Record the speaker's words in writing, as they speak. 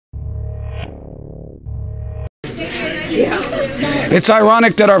It's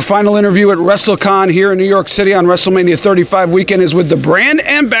ironic that our final interview at Wrestlecon here in New York City on Wrestlemania 35 weekend is with the brand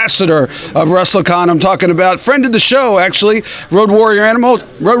ambassador of Wrestlecon. I'm talking about friend of the show, actually, Road Warrior Animal.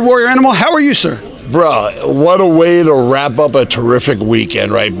 Road Warrior Animal, how are you, sir? Bro, what a way to wrap up a terrific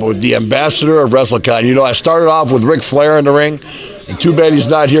weekend, right? With the ambassador of Wrestlecon. You know, I started off with Ric Flair in the ring, and too bad he's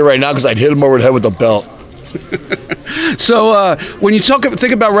not here right now because I'd hit him over the head with the belt. So when you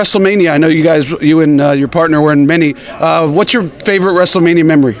think about WrestleMania, I know you and your partner were in many. What's your favorite WrestleMania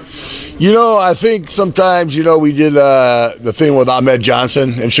memory? You know, I think sometimes, you know, we did the thing with Ahmed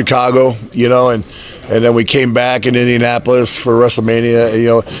Johnson in Chicago, you know, and then we came back in Indianapolis for WrestleMania. You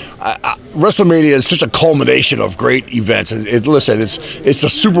know, WrestleMania is such a culmination of great events. Listen, it's the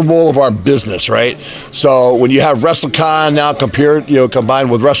Super Bowl of our business, right? So when you have WrestleCon now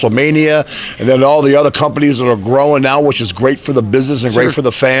combined with WrestleMania, and then all the other companies that are growing now, which is great for the business and great for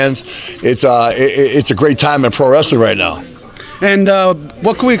the fans, it's a great time in pro wrestling right now. And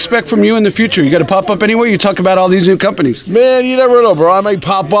what can we expect from you in the future? You got to pop up anywhere? You talk about all these new companies. Man, you never know, bro. I may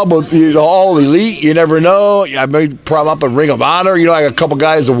pop up with All Elite. You never know. I may pop up in Ring of Honor. You know, I got a couple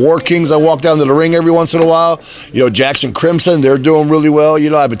guys, the War Kings. I walk down to the ring every once in a while. You know, Jackson Crimson, they're doing really well.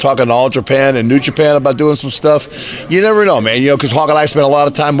 You know, I've been talking to All Japan and New Japan about doing some stuff. You never know, man. You know, because Hawk and I spent a lot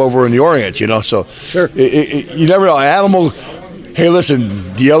of time over in the Orient, you know. So sure. You never know. Animal. Hey,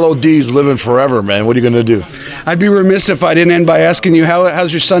 listen, the LOD's living forever, man. What are you going to do? I'd be remiss if I didn't end by asking you,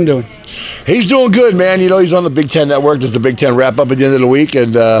 how's your son doing? He's doing good, man. You know, he's on the Big Ten Network. Does the Big Ten wrap-up at the end of the week,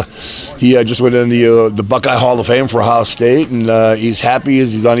 and he just went in the Buckeye Hall of Fame for Ohio State, and he's happy.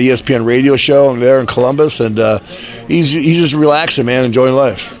 He's on an ESPN radio show there in Columbus, and he's just relaxing, man, enjoying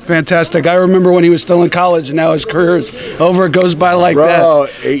life. Fantastic. I remember when he was still in college, and now his career is over. It goes by like Bro,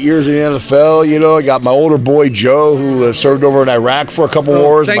 that. 8 years in the NFL, you know. I got my older boy, Joe, who served over in Iraq for a couple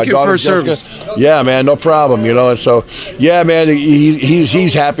wars. Thank my you daughter, for Jessica. service. Yeah, man, no problem, you know. And so, yeah, man,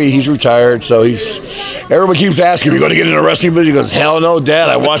 he's happy. He's retired, so everybody keeps asking, "You going to get into wrestling business?" He goes, "Hell no, Dad.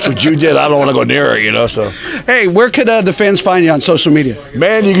 I watched what you did. I don't want to go near it," you know. So, hey, where could the fans find you on social media?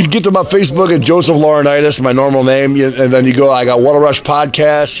 Man, you can get to my Facebook at Joseph Laurinaitis, my normal name, and then you go. I got Water Rush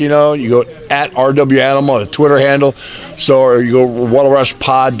Podcast. You know, you go at RW Animal, a Twitter handle. So, or you go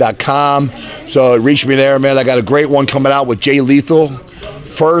waterrushpod.com. So reach me there, man. I got a great one coming out with Jay Lethal.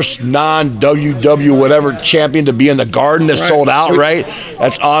 First non-WW whatever champion to be in the Garden that sold out, right?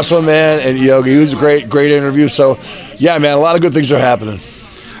 That's awesome, man. And you know, he was a great interview. So, yeah, man, a lot of good things are happening.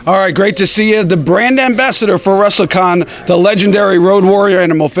 All right, great to see you. The brand ambassador for Wrestlecon, the legendary Road Warrior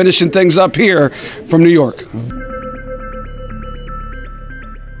Animal, finishing things up here from New York.